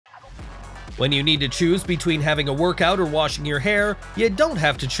When you need to choose between having a workout or washing your hair, you don't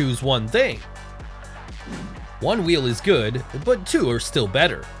have to choose one thing. One wheel is good, but two are still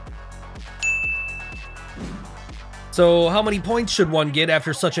better. So how many points should one get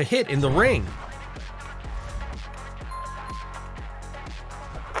after such a hit in the ring?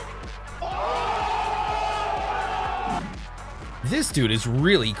 This dude is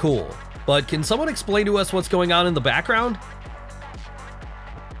really cool, but can someone explain to us what's going on in the background?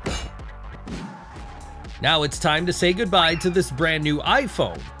 Now it's time to say goodbye to this brand new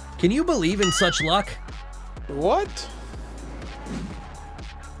iPhone. Can you believe in such luck? What?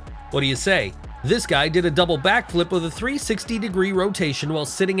 What do you say? This guy did a double backflip with a 360-degree rotation while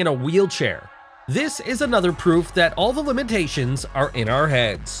sitting in a wheelchair. This is another proof that all the limitations are in our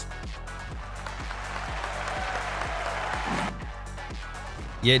heads.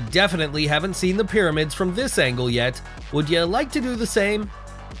 You definitely haven't seen the pyramids from this angle yet. Would you like to do the same?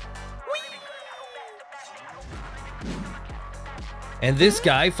 And this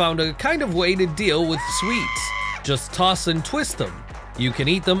guy found a kind of way to deal with sweets. Just toss and twist them. You can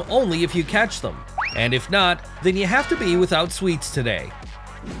eat them only if you catch them. And if not, then you have to be without sweets today.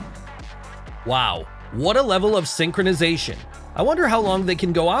 Wow, what a level of synchronization. I wonder how long they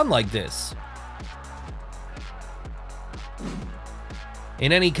can go on like this.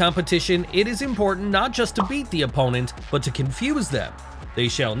 In any competition, it is important not just to beat the opponent, but to confuse them. They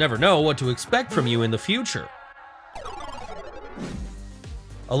shall never know what to expect from you in the future.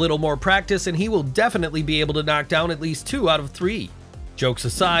 A little more practice and he will definitely be able to knock down at least 2 out of 3. Jokes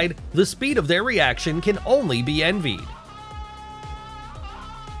aside, the speed of their reaction can only be envied.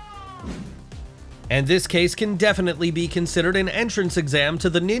 And this case can definitely be considered an entrance exam to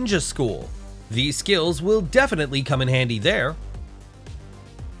the ninja school. These skills will definitely come in handy there.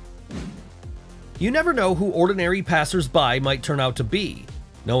 You never know who ordinary passers-by might turn out to be.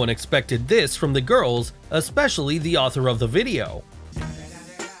 No one expected this from the girls, especially the author of the video.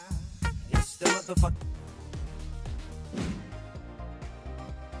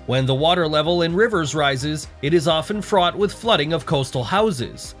 When the water level in rivers rises, it is often fraught with flooding of coastal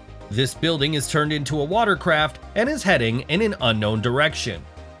houses. This building is turned into a watercraft and is heading in an unknown direction.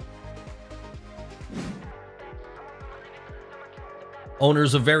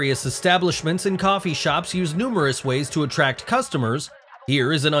 Owners of various establishments and coffee shops use numerous ways to attract customers.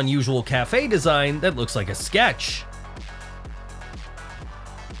 Here is an unusual cafe design that looks like a sketch.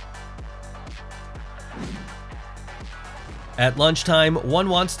 At lunchtime, one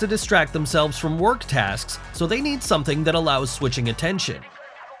wants to distract themselves from work tasks, so they need something that allows switching attention.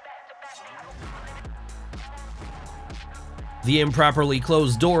 The improperly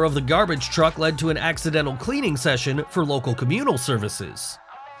closed door of the garbage truck led to an accidental cleaning session for local communal services.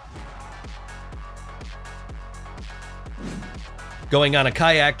 Going on a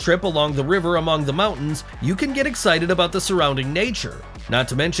kayak trip along the river among the mountains, you can get excited about the surrounding nature, not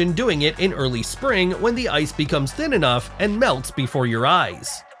to mention doing it in early spring when the ice becomes thin enough and melts before your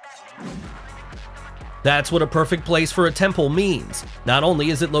eyes. That's what a perfect place for a temple means. Not only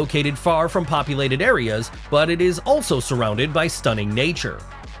is it located far from populated areas, but it is also surrounded by stunning nature.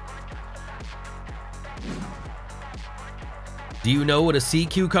 Do you know what a sea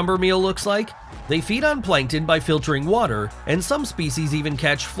cucumber meal looks like? They feed on plankton by filtering water, and some species even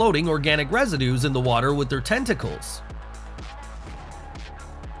catch floating organic residues in the water with their tentacles.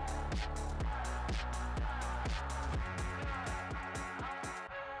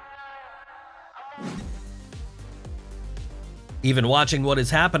 Even watching what is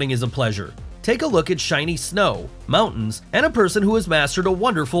happening is a pleasure. Take a look at shiny snow, mountains, and a person who has mastered a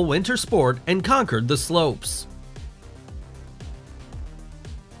wonderful winter sport and conquered the slopes.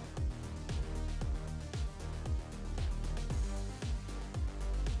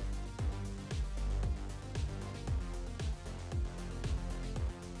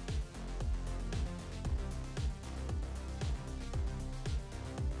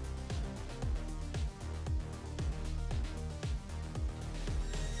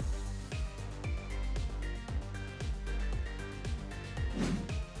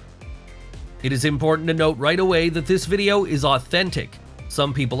 It is important to note right away that this video is authentic.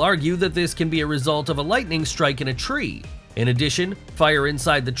 Some people argue that this can be a result of a lightning strike in a tree. In addition, fire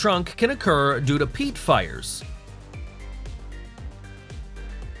inside the trunk can occur due to peat fires.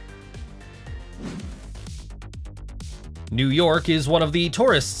 New York is one of the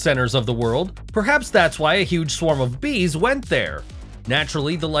tourist centers of the world. Perhaps that's why a huge swarm of bees went there.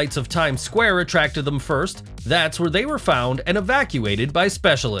 Naturally, the lights of Times Square attracted them first. That's where they were found and evacuated by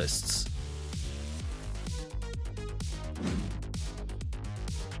specialists.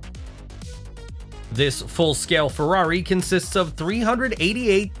 This full-scale Ferrari consists of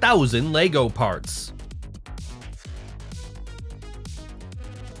 388,000 Lego parts.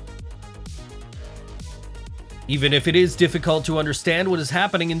 Even if it is difficult to understand what is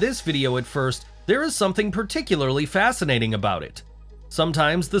happening in this video at first, there is something particularly fascinating about it.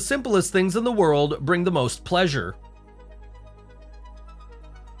 Sometimes the simplest things in the world bring the most pleasure.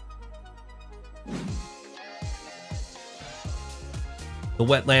 The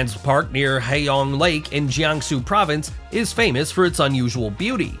Wetlands Park near Haiyang Lake in Jiangsu Province is famous for its unusual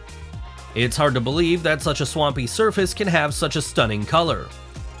beauty. It's hard to believe that such a swampy surface can have such a stunning color.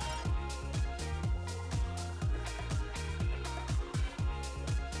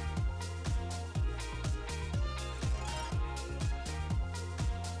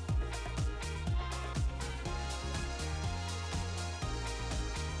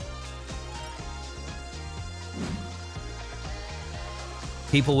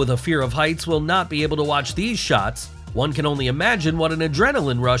 People with a fear of heights will not be able to watch these shots. One can only imagine what an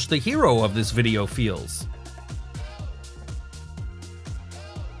adrenaline rush the hero of this video feels.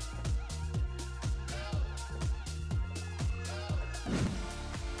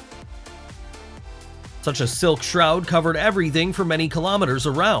 Such a silk shroud covered everything for many kilometers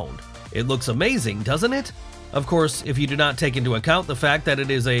around. It looks amazing, doesn't it? Of course, if you do not take into account the fact that it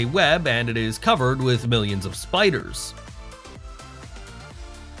is a web and it is covered with millions of spiders.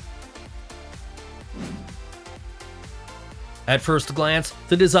 At first glance,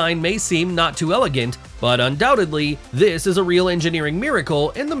 the design may seem not too elegant, but undoubtedly, this is a real engineering miracle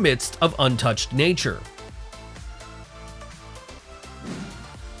in the midst of untouched nature.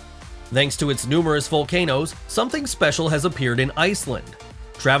 Thanks to its numerous volcanoes, something special has appeared in Iceland.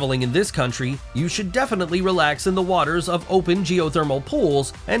 Traveling in this country, you should definitely relax in the waters of open geothermal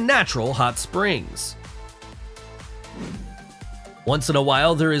pools and natural hot springs. Once in a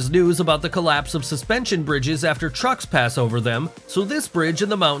while, there is news about the collapse of suspension bridges after trucks pass over them, so this bridge in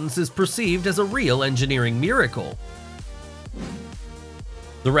the mountains is perceived as a real engineering miracle.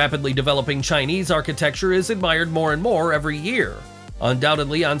 The rapidly developing Chinese architecture is admired more and more every year.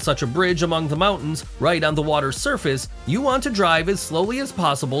 Undoubtedly, on such a bridge among the mountains, right on the water's surface, you want to drive as slowly as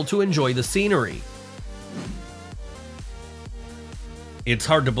possible to enjoy the scenery. It's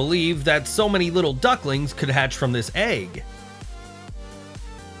hard to believe that so many little ducklings could hatch from this egg.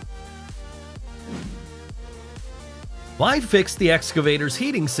 Why fix the excavator's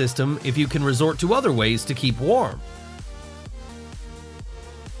heating system if you can resort to other ways to keep warm?